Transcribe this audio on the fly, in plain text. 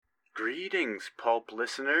Greetings, Pulp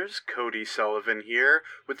listeners. Cody Sullivan here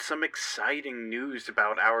with some exciting news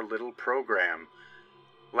about our little program.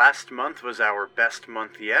 Last month was our best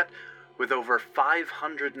month yet, with over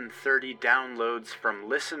 530 downloads from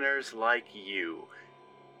listeners like you.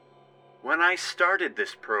 When I started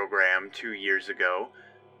this program 2 years ago,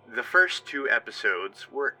 the first 2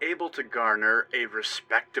 episodes were able to garner a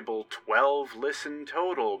respectable 12 listen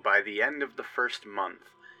total by the end of the first month.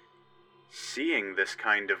 Seeing this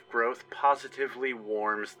kind of growth positively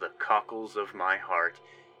warms the cockles of my heart,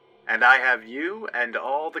 and I have you and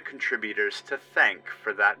all the contributors to thank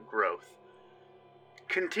for that growth.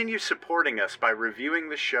 Continue supporting us by reviewing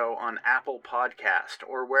the show on Apple Podcast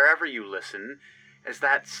or wherever you listen, as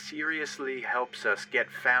that seriously helps us get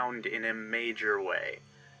found in a major way.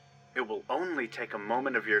 It will only take a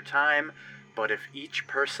moment of your time, but if each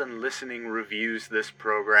person listening reviews this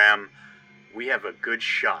program, we have a good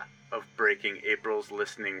shot of breaking April's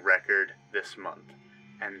listening record this month,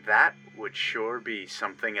 and that would sure be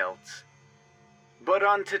something else. But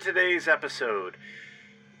on to today's episode.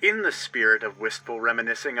 In the spirit of wistful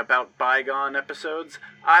reminiscing about bygone episodes,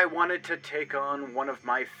 I wanted to take on one of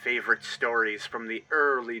my favorite stories from the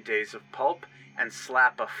early days of Pulp and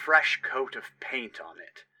slap a fresh coat of paint on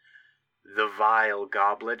it. The Vile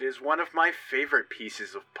Goblet is one of my favorite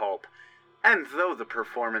pieces of Pulp, and though the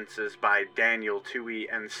performances by Daniel Toohey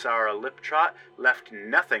and Sarah Liptrot left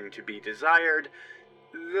nothing to be desired,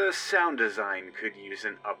 the sound design could use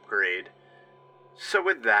an upgrade. So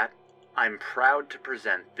with that, I'm proud to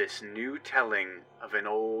present this new telling of an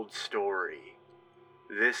old story.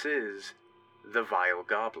 This is The Vile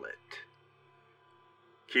Goblet.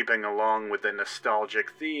 Keeping along with the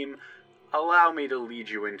nostalgic theme, allow me to lead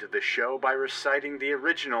you into the show by reciting the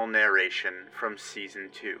original narration from Season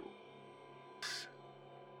 2.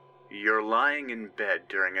 You're lying in bed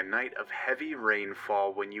during a night of heavy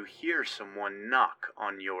rainfall when you hear someone knock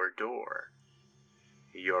on your door.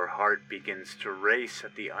 Your heart begins to race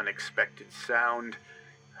at the unexpected sound.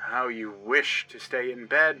 How you wish to stay in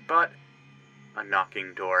bed, but a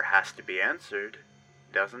knocking door has to be answered,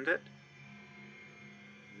 doesn't it?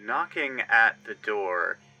 Knocking at the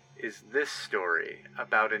door is this story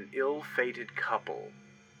about an ill-fated couple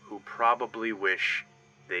who probably wish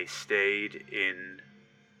they stayed in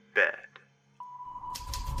bed.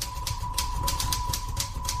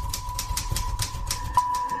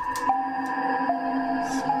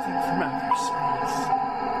 Something from outer space.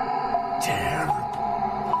 Terrible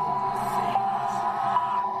things.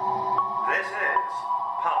 This is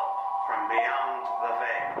Pulp from Beyond the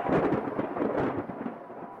Veil.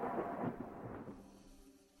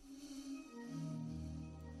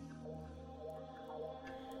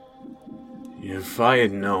 If I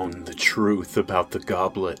had known the truth about the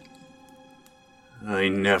goblet, I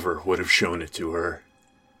never would have shown it to her.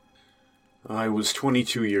 I was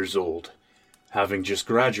 22 years old, having just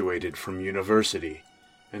graduated from university,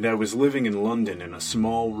 and I was living in London in a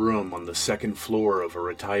small room on the second floor of a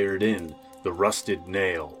retired inn, the Rusted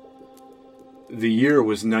Nail. The year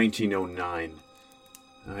was 1909.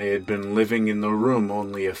 I had been living in the room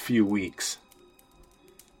only a few weeks.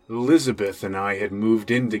 Elizabeth and I had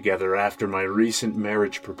moved in together after my recent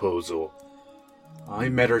marriage proposal. I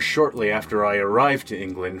met her shortly after I arrived to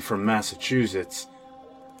England from Massachusetts.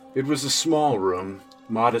 It was a small room,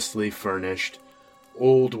 modestly furnished.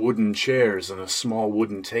 Old wooden chairs and a small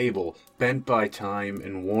wooden table, bent by time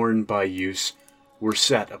and worn by use, were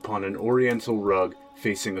set upon an oriental rug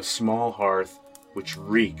facing a small hearth which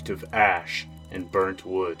reeked of ash and burnt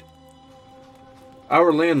wood.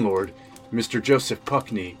 Our landlord, Mr. Joseph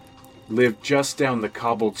Puckney, lived just down the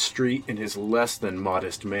cobbled street in his less than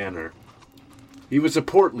modest manner. He was a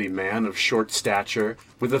portly man of short stature,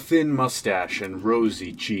 with a thin mustache and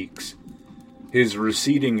rosy cheeks. His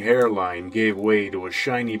receding hairline gave way to a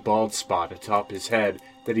shiny bald spot atop his head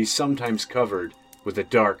that he sometimes covered with a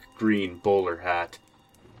dark green bowler hat.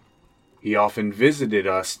 He often visited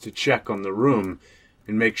us to check on the room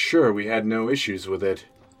and make sure we had no issues with it,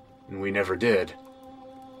 and we never did.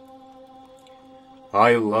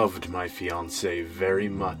 I loved my fiancée very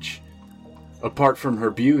much. Apart from her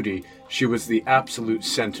beauty, she was the absolute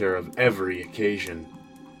center of every occasion.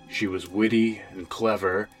 She was witty and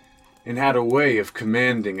clever, and had a way of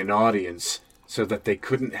commanding an audience so that they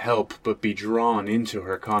couldn't help but be drawn into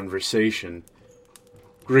her conversation.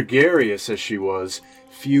 Gregarious as she was,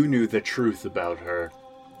 few knew the truth about her.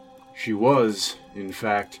 She was, in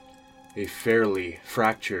fact, a fairly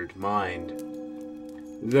fractured mind.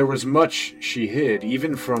 There was much she hid,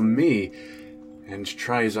 even from me, and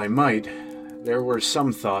try as I might, there were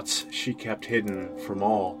some thoughts she kept hidden from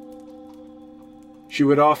all. She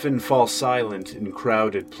would often fall silent in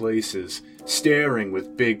crowded places, staring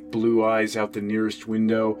with big blue eyes out the nearest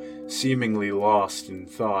window, seemingly lost in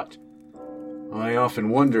thought. I often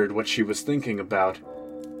wondered what she was thinking about.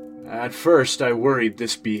 At first, I worried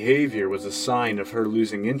this behavior was a sign of her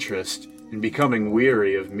losing interest and becoming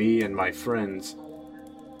weary of me and my friends.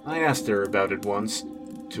 I asked her about it once,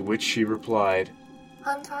 to which she replied,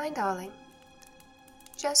 "I'm fine, darling.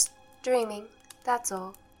 Just dreaming, that's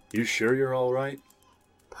all." "You sure you're all right?"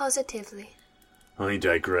 "Positively." I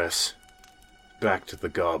digress. Back to the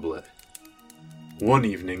goblet. One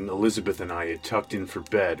evening, Elizabeth and I had tucked in for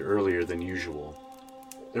bed earlier than usual.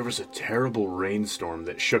 There was a terrible rainstorm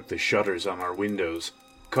that shook the shutters on our windows,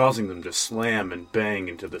 causing them to slam and bang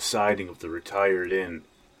into the siding of the retired inn.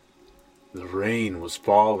 The rain was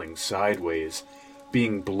falling sideways,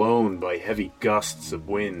 being blown by heavy gusts of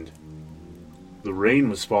wind. The rain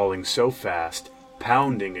was falling so fast,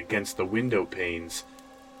 pounding against the window panes,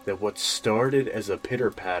 that what started as a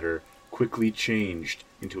pitter-patter quickly changed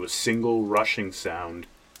into a single rushing sound,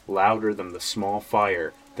 louder than the small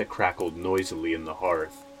fire that crackled noisily in the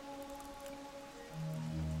hearth.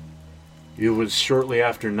 It was shortly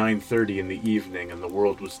after 9:30 in the evening, and the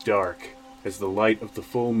world was dark, as the light of the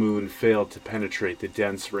full moon failed to penetrate the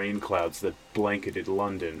dense rain clouds that blanketed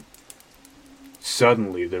London.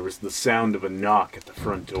 Suddenly there was the sound of a knock at the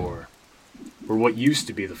front door, or what used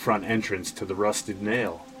to be the front entrance to the Rusted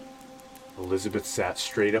Nail. Elizabeth sat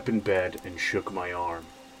straight up in bed and shook my arm.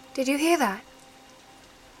 "Did you hear that?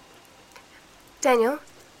 Daniel?"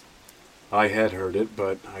 I had heard it,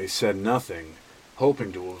 but I said nothing,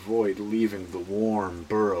 hoping to avoid leaving the warm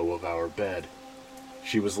burrow of our bed.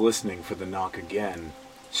 She was listening for the knock again,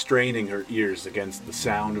 straining her ears against the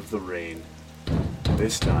sound of the rain.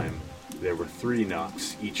 This time, there were 3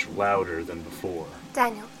 knocks, each louder than before.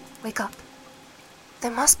 "Daniel, wake up. There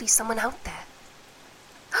must be someone out there."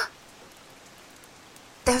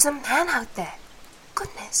 "There's a man out there.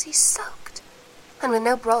 Goodness, he's soaked. And with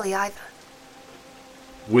no brolly either."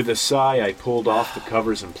 With a sigh, I pulled off the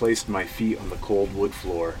covers and placed my feet on the cold wood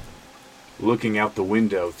floor. Looking out the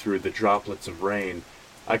window through the droplets of rain,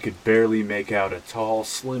 I could barely make out a tall,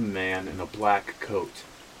 slim man in a black coat.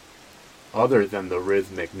 Other than the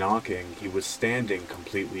rhythmic knocking, he was standing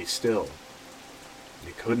completely still.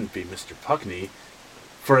 It couldn't be Mr. Puckney,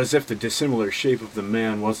 for as if the dissimilar shape of the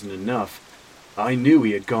man wasn't enough, I knew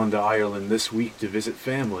he had gone to Ireland this week to visit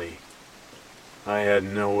family. I had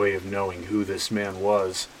no way of knowing who this man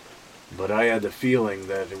was, but I had the feeling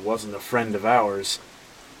that it wasn't a friend of ours.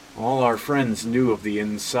 All our friends knew of the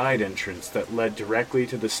inside entrance that led directly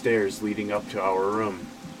to the stairs leading up to our room.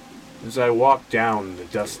 As I walked down the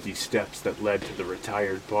dusty steps that led to the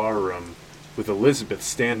retired bar room, with Elizabeth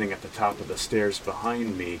standing at the top of the stairs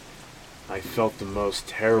behind me, I felt the most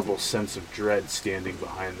terrible sense of dread standing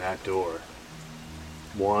behind that door.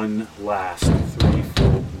 One last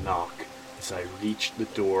threefold knock as I reached the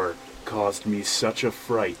door caused me such a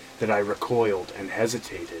fright that I recoiled and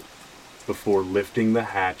hesitated before lifting the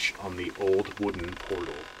hatch on the old wooden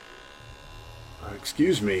portal.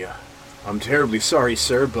 "Excuse me, I'm terribly sorry,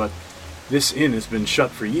 sir, but this inn has been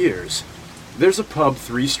shut for years. There's a pub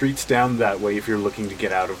 3 streets down that way if you're looking to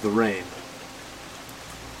get out of the rain."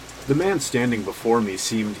 The man standing before me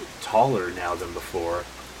seemed taller now than before.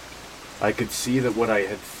 I could see that what I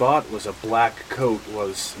had thought was a black coat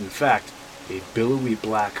was, in fact, a billowy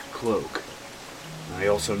black cloak. I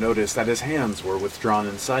also noticed that his hands were withdrawn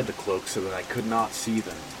inside the cloak so that I could not see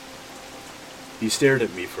them. He stared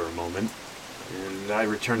at me for a moment, and I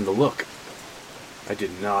returned the look. I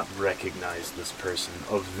did not recognize this person,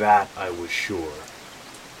 of that I was sure.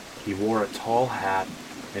 He wore a tall hat,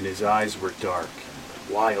 and his eyes were dark,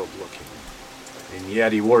 wild-looking, and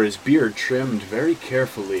yet he wore his beard trimmed very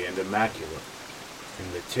carefully and immaculate,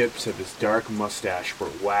 and the tips of his dark mustache were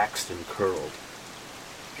waxed and curled.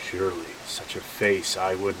 Surely, such a face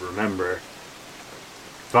I would remember.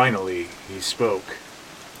 Finally, he spoke.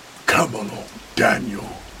 "Come along,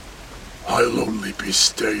 Daniel. I'll only be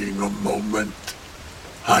staying a moment.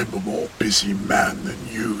 I'm a more busy man than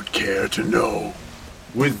you'd care to know."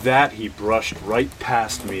 With that, he brushed right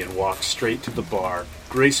past me and walked straight to the bar,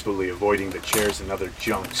 gracefully avoiding the chairs and other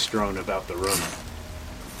junk strewn about the room.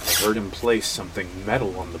 I heard him place something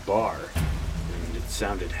metal on the bar, and it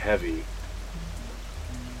sounded heavy.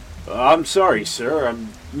 "I'm sorry, sir. I'm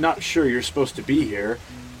not sure you're supposed to be here.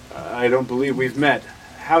 I don't believe we've met.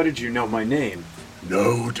 How did you know my name?"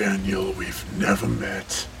 "No, Daniel, we've never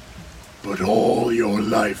met. But all your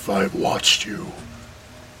life I've watched you.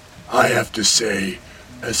 I have to say,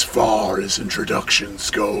 as far as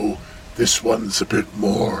introductions go, this one's a bit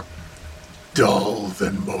more dull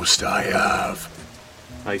than most I have.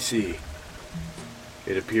 I see.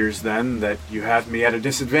 It appears then that you have me at a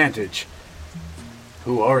disadvantage.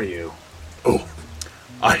 Who are you? Oh,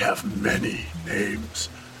 I have many names.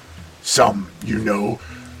 Some you know,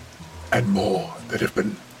 and more that have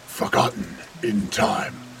been forgotten in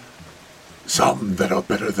time. Some that are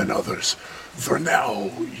better than others. For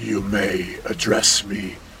now, you may address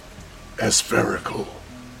me as Spherical.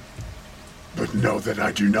 But know that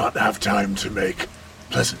I do not have time to make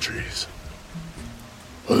pleasantries.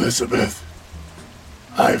 Elizabeth,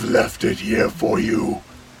 I've left it here for you.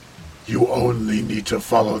 You only need to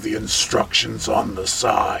follow the instructions on the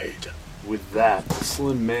side. With that, the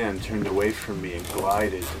slim man turned away from me and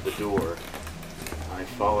glided to the door. I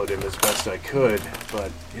followed him as best I could,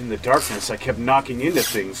 but in the darkness I kept knocking into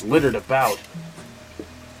things littered about.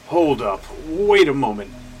 Hold up, wait a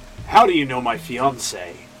moment. How do you know my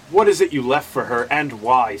fiancée? What is it you left for her, and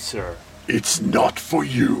why, sir? It's not for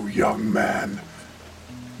you, young man.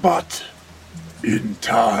 But in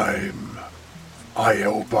time, I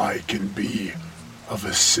hope I can be of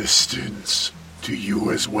assistance to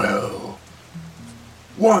you as well.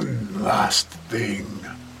 One last thing.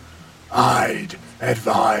 I'd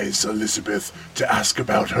advise Elizabeth to ask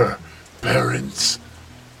about her parents.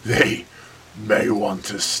 They may want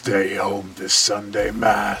to stay home this Sunday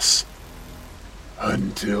Mass.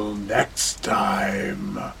 Until next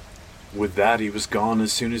time. With that, he was gone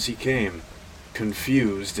as soon as he came.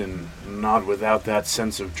 Confused, and not without that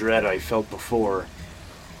sense of dread I felt before,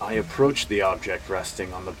 I approached the object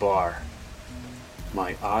resting on the bar.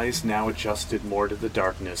 My eyes now adjusted more to the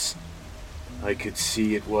darkness. I could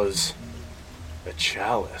see it was a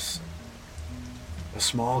chalice. A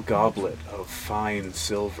small goblet of fine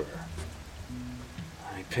silver.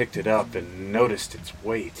 I picked it up and noticed its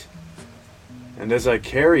weight. And as I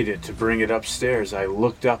carried it to bring it upstairs, I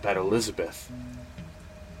looked up at Elizabeth.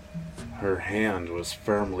 Her hand was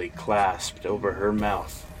firmly clasped over her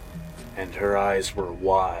mouth, and her eyes were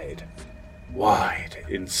wide, wide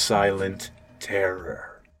in silent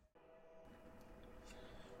terror.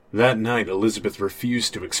 That night, Elizabeth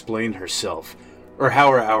refused to explain herself, or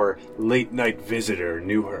how our late-night visitor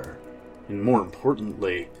knew her, and more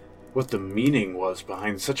importantly, what the meaning was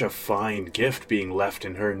behind such a fine gift being left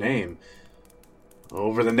in her name.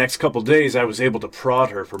 Over the next couple days, I was able to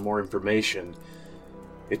prod her for more information.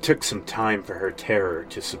 It took some time for her terror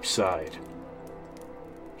to subside.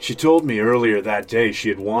 She told me earlier that day she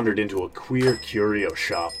had wandered into a queer curio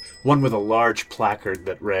shop, one with a large placard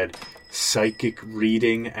that read, "Psychic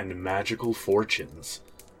Reading and Magical Fortunes."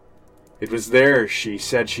 It was there she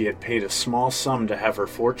said she had paid a small sum to have her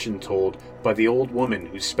fortune told by the old woman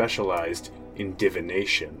who specialized in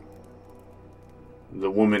divination.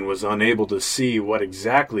 The woman was unable to see what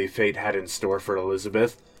exactly fate had in store for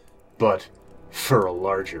Elizabeth, but for a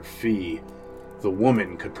larger fee, the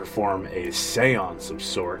woman could perform a seance of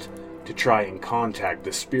sort to try and contact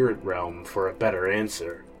the spirit realm for a better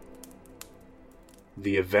answer.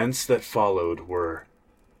 The events that followed were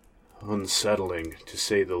unsettling, to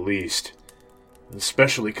say the least,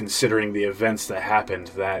 especially considering the events that happened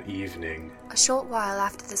that evening. A short while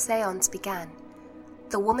after the seance began,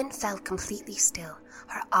 the woman fell completely still.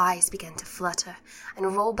 Her eyes began to flutter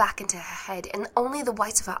and roll back into her head, and only the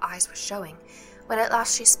whites of her eyes were showing. When at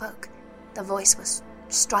last she spoke, the voice was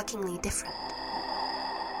strikingly different.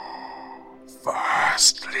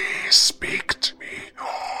 Firstly, speak to me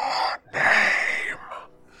your name.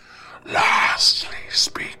 Lastly,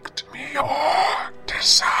 speak to me your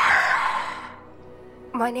desire.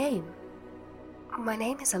 My name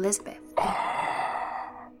is Elizabeth.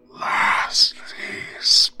 Lastly,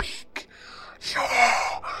 speak your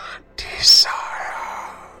desire.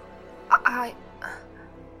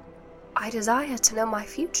 I desire to know my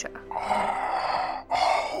future.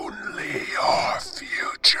 Only your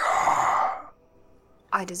future.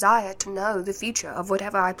 I desire to know the future of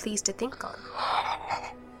whatever I please to think on.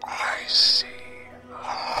 I see.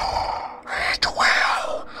 It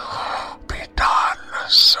will be done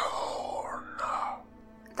soon.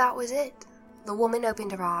 That was it. The woman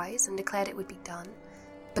opened her eyes and declared it would be done,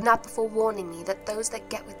 but not before warning me that those that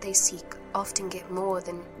get what they seek often get more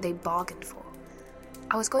than they bargained for.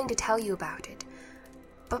 I was going to tell you about it,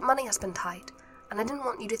 but money has been tight, and I didn't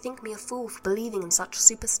want you to think me a fool for believing in such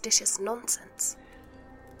superstitious nonsense.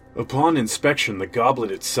 Upon inspection, the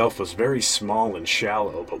goblet itself was very small and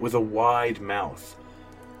shallow, but with a wide mouth.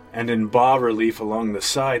 And in bas-relief along the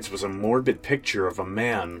sides was a morbid picture of a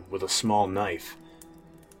man with a small knife.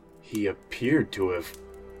 He appeared to have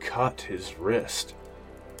cut his wrist,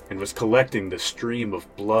 and was collecting the stream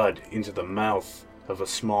of blood into the mouth of a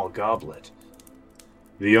small goblet.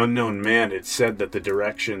 The unknown man had said that the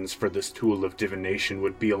directions for this tool of divination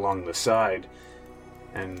would be along the side,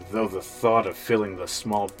 and though the thought of filling the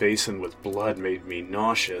small basin with blood made me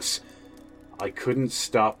nauseous, I couldn't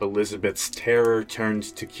stop Elizabeth's terror turned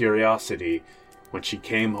to curiosity when she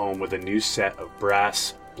came home with a new set of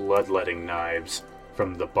brass bloodletting knives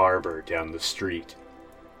from the barber down the street.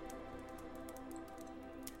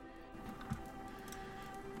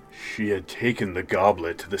 She had taken the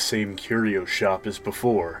goblet to the same curio shop as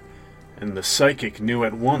before, and the psychic knew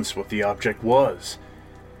at once what the object was.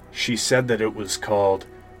 She said that it was called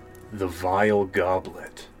the Vile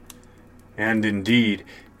Goblet, and indeed,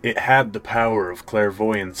 it had the power of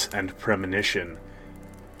clairvoyance and premonition,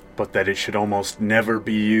 but that it should almost never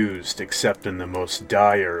be used except in the most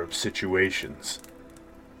dire of situations.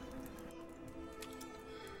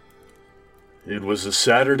 It was a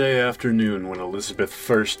Saturday afternoon when Elizabeth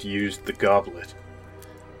first used the goblet.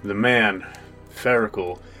 The man,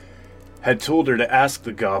 Ferrical, had told her to ask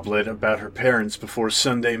the goblet about her parents before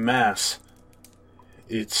Sunday Mass.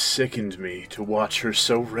 It sickened me to watch her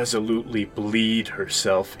so resolutely bleed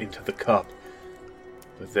herself into the cup,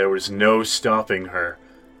 but there was no stopping her.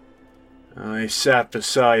 I sat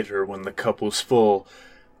beside her when the cup was full,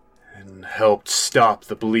 and helped stop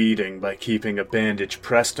the bleeding by keeping a bandage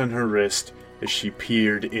pressed on her wrist as she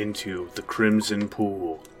peered into the crimson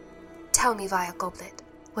pool. Tell me, Vile Goblet,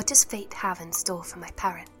 what does fate have in store for my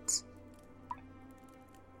parents?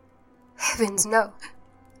 Heavens, no.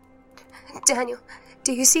 Daniel,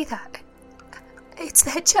 do you see that? It's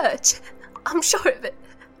their church. I'm sure of it.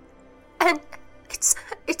 And it's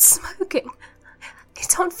smoking.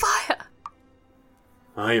 It's on fire.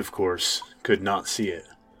 I, of course, could not see it.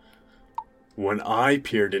 When I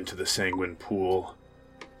peered into the sanguine pool,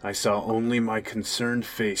 I saw only my concerned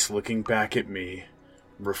face looking back at me,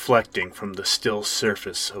 reflecting from the still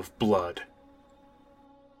surface of blood.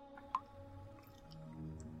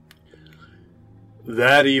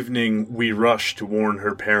 That evening, we rushed to warn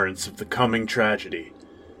her parents of the coming tragedy.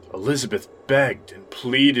 Elizabeth begged and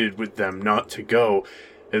pleaded with them not to go,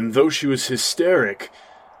 and though she was hysteric,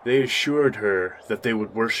 they assured her that they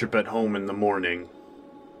would worship at home in the morning.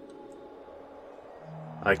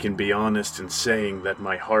 I can be honest in saying that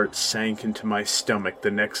my heart sank into my stomach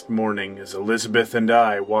the next morning as Elizabeth and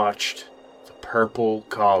I watched the purple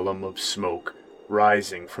column of smoke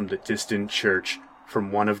rising from the distant church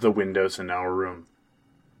from one of the windows in our room.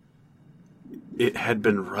 It had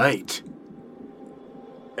been right.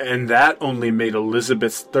 And that only made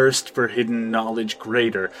Elizabeth's thirst for hidden knowledge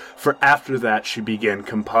greater, for after that she began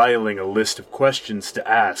compiling a list of questions to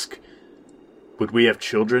ask. Would we have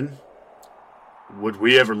children? Would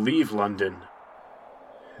we ever leave London?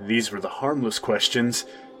 These were the harmless questions,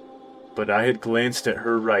 but I had glanced at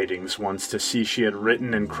her writings once to see she had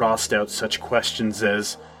written and crossed out such questions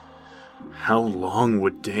as, how long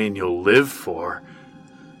would Daniel live for?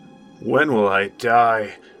 When will I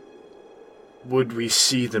die? Would we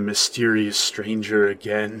see the mysterious stranger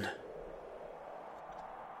again?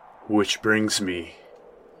 Which brings me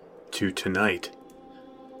to tonight.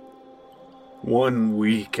 1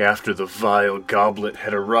 week after the Vile Goblet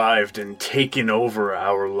had arrived and taken over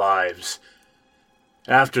our lives.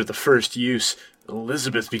 After the first use,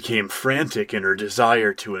 Elizabeth became frantic in her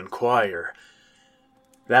desire to inquire.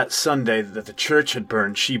 That Sunday that the church had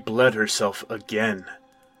burned, she bled herself again.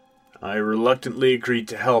 I reluctantly agreed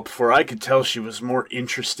to help, for I could tell she was more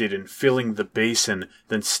interested in filling the basin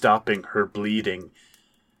than stopping her bleeding.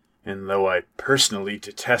 And though I personally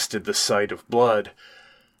detested the sight of blood,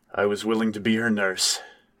 I was willing to be her nurse.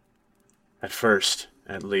 At first,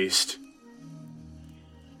 at least.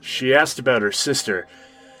 She asked about her sister,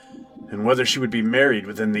 and whether she would be married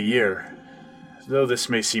within the year. Though this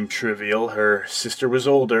may seem trivial, her sister was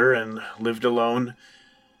older and lived alone,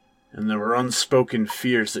 and there were unspoken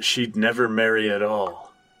fears that she'd never marry at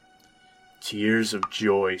all. Tears of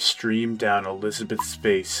joy streamed down Elizabeth's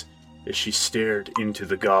face as she stared into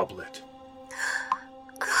the goblet.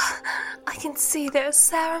 I can see their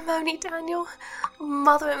ceremony, Daniel.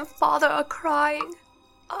 Mother and father are crying.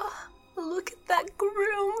 Oh, look at that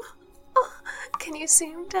groom. Oh, can you see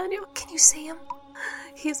him, Daniel? Can you see him?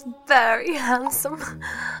 He's very handsome.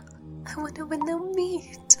 I wonder when they'll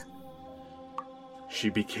meet. She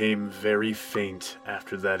became very faint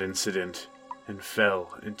after that incident and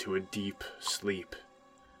fell into a deep sleep.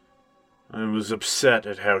 I was upset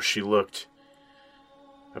at how she looked.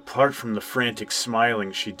 Apart from the frantic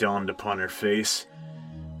smiling she donned upon her face,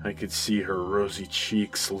 I could see her rosy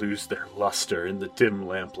cheeks lose their luster in the dim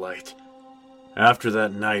lamplight. After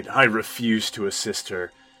that night, I refused to assist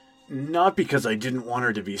her. Not because I didn't want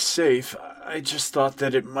her to be safe. I just thought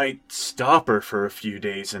that it might stop her for a few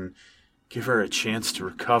days and give her a chance to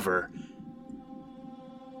recover.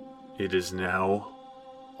 It is now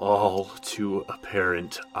all too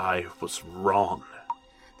apparent I was wrong.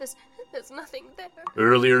 There's nothing there.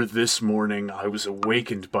 Earlier this morning, I was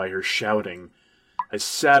awakened by her shouting. I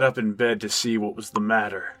sat up in bed to see what was the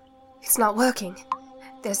matter. It's not working.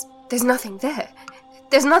 There's nothing there.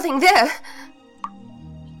 There's nothing there!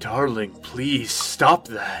 Darling, please, stop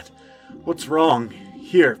that. What's wrong?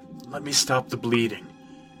 Here, let me stop the bleeding.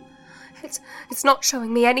 It's not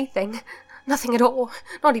showing me anything. Nothing at all.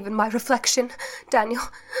 Not even my reflection. Daniel,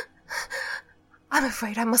 I'm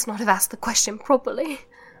afraid I must not have asked the question properly.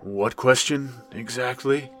 What question,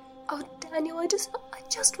 exactly? Oh, Daniel, I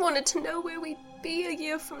just wanted to know where we'd be a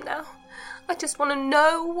year from now. I just want to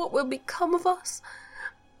know what will become of us.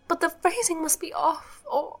 But the phrasing must be off,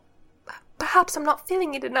 or perhaps I'm not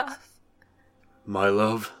feeling it enough. My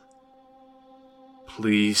love,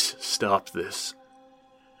 please stop this.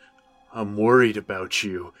 I'm worried about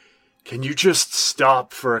you. Can you just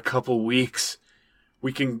stop for a couple weeks?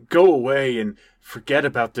 We can go away and forget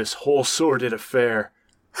about this whole sordid affair.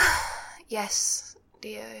 Yes,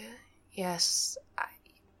 dear, yes.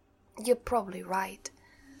 You're probably right.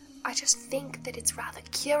 I just think that it's rather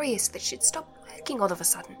curious that she'd stop working all of a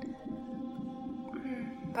sudden.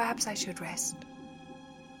 Perhaps I should rest.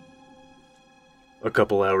 A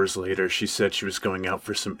couple hours later, she said she was going out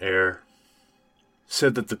for some air.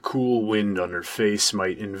 Said that the cool wind on her face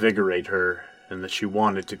might invigorate her, and that she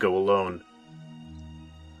wanted to go alone.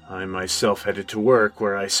 I myself headed to work,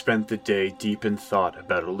 where I spent the day deep in thought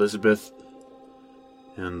about Elizabeth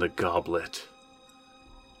and the goblet.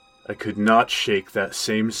 I could not shake that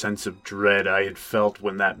same sense of dread I had felt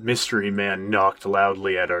when that mystery man knocked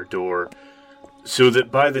loudly at our door, so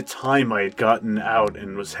that by the time I had gotten out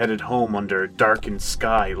and was headed home under a darkened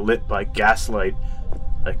sky lit by gaslight,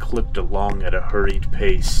 I clipped along at a hurried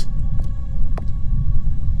pace.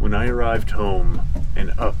 When I arrived home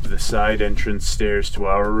and up the side entrance stairs to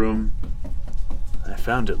our room, I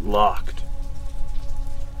found it locked.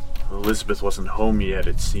 Elizabeth wasn't home yet,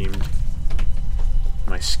 it seemed.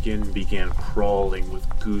 My skin began crawling with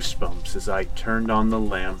goosebumps as I turned on the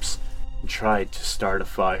lamps and tried to start a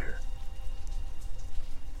fire.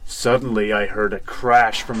 Suddenly I heard a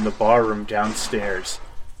crash from the barroom downstairs.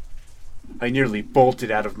 I nearly bolted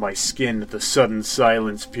out of my skin at the sudden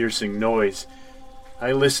silence-piercing noise.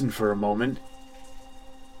 I listened for a moment,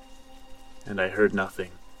 and I heard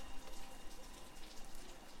nothing.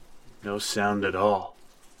 No sound at all.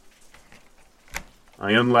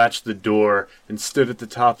 I unlatched the door and stood at the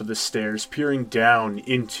top of the stairs, peering down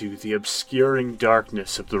into the obscuring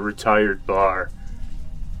darkness of the retired bar.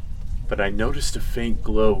 But I noticed a faint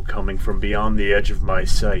glow coming from beyond the edge of my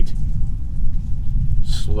sight.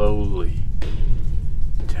 Slowly,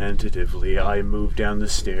 tentatively, I moved down the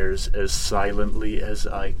stairs as silently as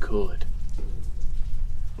I could.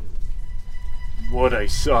 What I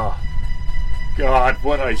saw! God,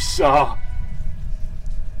 what I saw!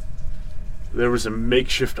 There was a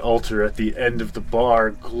makeshift altar at the end of the bar,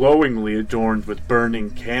 glowingly adorned with burning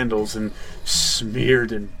candles, and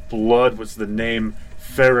smeared in blood was the name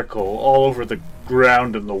Ferrical all over the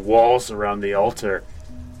ground and the walls around the altar.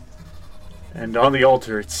 And on the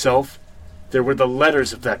altar itself, there were the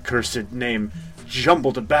letters of that cursed name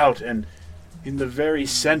jumbled about, and in the very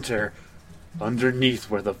center, underneath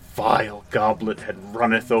where the vile goblet had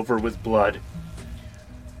runneth over with blood,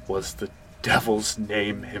 was the devil's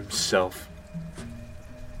name himself.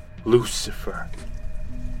 Lucifer.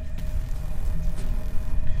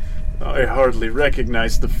 I hardly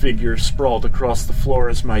recognized the figure sprawled across the floor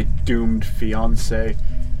as my doomed fiancée.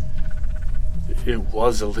 It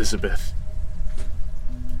was Elizabeth.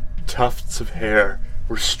 Tufts of hair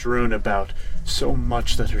were strewn about, so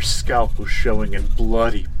much that her scalp was showing in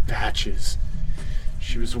bloody patches.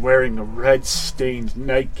 She was wearing a red-stained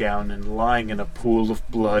nightgown and lying in a pool of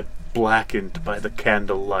blood blackened by the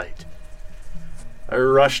candle light. I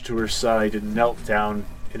rushed to her side and knelt down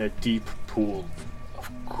in a deep pool of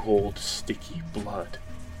cold, sticky blood.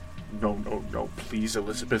 No, please,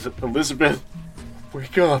 Elizabeth. Elizabeth,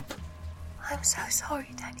 wake up. I'm so sorry,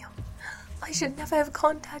 Daniel. I should never have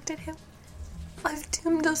contacted him. I've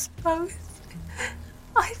doomed us both.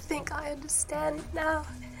 I think I understand now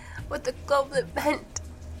what the goblet meant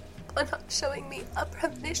by not showing me a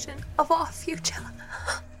premonition of our future.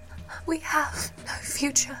 We have no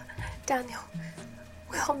future, Daniel.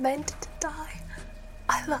 We are meant to die.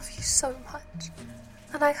 I love you so much,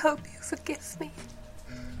 and I hope you forgive me.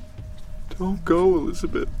 Don't go,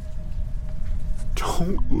 Elizabeth.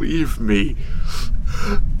 Don't leave me.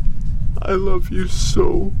 I love you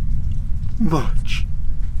so much.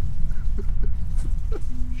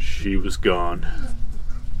 She was gone.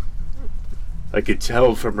 I could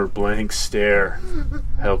tell from her blank stare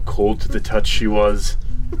how cold to the touch she was,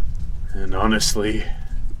 and honestly,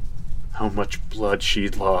 how much blood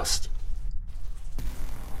she'd lost.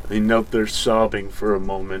 I knelt there sobbing for a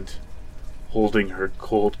moment, holding her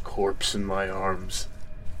cold corpse in my arms.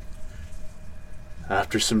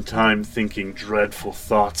 After some time thinking dreadful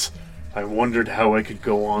thoughts, I wondered how I could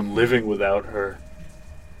go on living without her,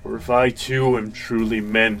 or if I too am truly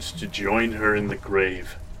meant to join her in the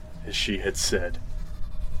grave, as she had said.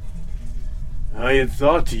 I had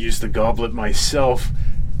thought to use the goblet myself,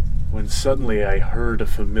 when suddenly I heard a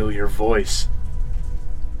familiar voice.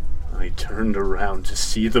 I turned around to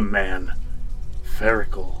see the man,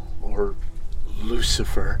 Ferrical, or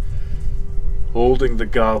Lucifer, holding the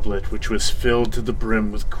goblet which was filled to the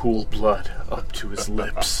brim with cool blood up to his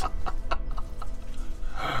lips.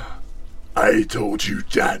 I told you,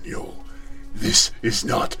 Daniel, this is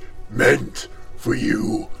not meant for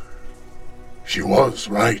you. She was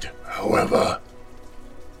right, however.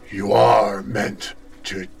 You are meant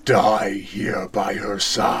to die here by her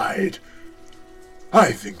side.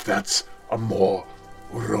 I think that's a more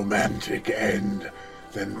romantic end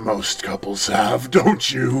than most couples have,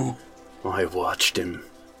 don't you? I watched him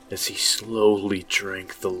as he slowly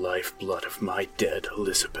drank the lifeblood of my dead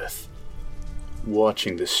Elizabeth,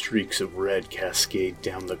 watching the streaks of red cascade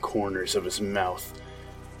down the corners of his mouth,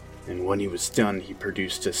 and when he was done he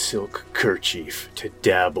produced a silk kerchief to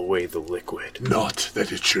dab away the liquid. Not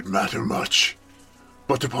that it should matter much,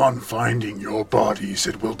 but upon finding your bodies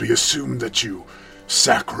it will be assumed that you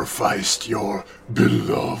sacrificed your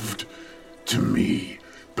beloved to me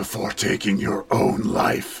before taking your own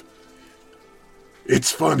life.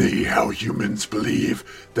 It's funny how humans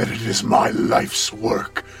believe that it is my life's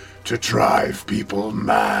work to drive people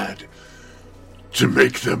mad, to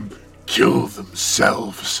make them kill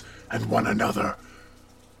themselves and one another.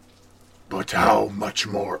 But how much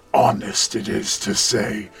more honest it is to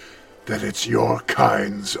say that it's your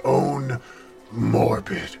kind's own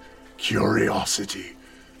morbid curiosity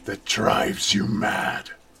that drives you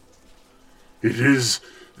mad. It is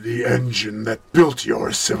the engine that built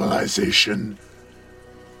your civilization,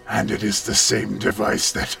 and it is the same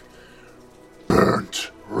device that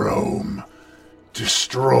burnt Rome,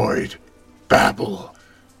 destroyed Babel,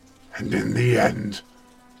 and in the end,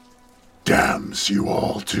 damns you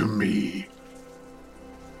all to me.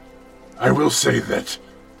 I will say that,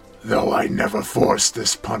 though I never force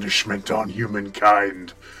this punishment on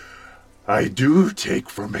humankind, I do take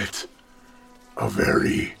from it a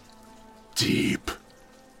very deep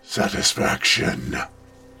satisfaction.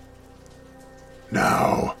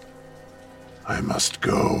 Now, I must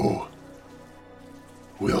go.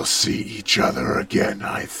 We'll see each other again,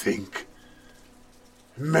 I think.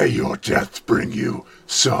 May your death bring you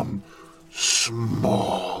some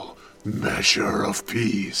small measure of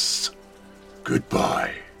peace.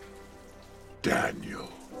 Goodbye,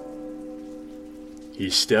 Daniel. He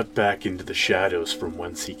stepped back into the shadows from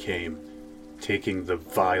whence he came, taking the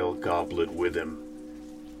vile goblet with him.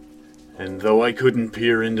 And though I couldn't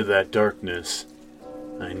peer into that darkness,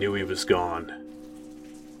 I knew he was gone.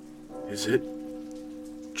 Is it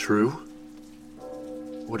true,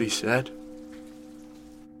 what he said?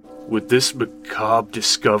 Would this macabre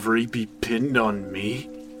discovery be pinned on me?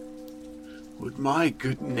 Would my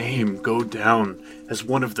good name go down as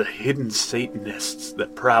one of the hidden Satanists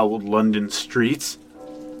that prowled London streets?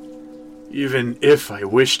 Even if I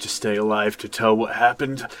wished to stay alive to tell what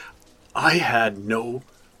happened, I had no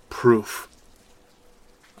proof.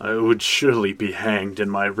 I would surely be hanged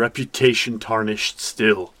and my reputation tarnished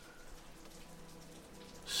still.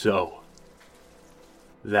 So,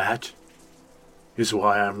 that is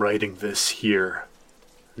why I'm writing this here,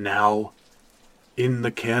 now, in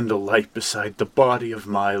the candlelight beside the body of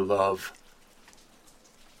my love.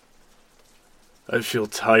 I feel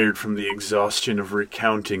tired from the exhaustion of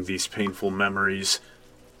recounting these painful memories,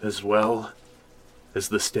 as well as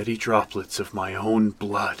the steady droplets of my own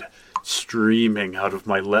blood streaming out of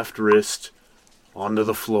my left wrist onto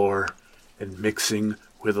the floor and mixing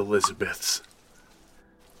with Elizabeth's.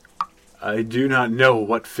 I do not know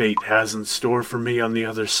what fate has in store for me on the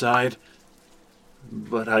other side,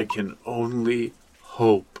 but I can only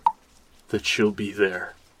hope that she'll be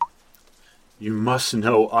there. You must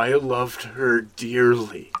know I loved her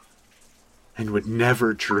dearly and would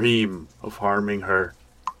never dream of harming her.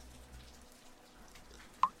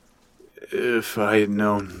 If I had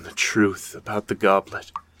known the truth about the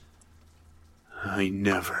goblet, I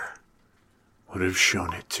never would have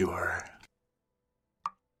shown it to her.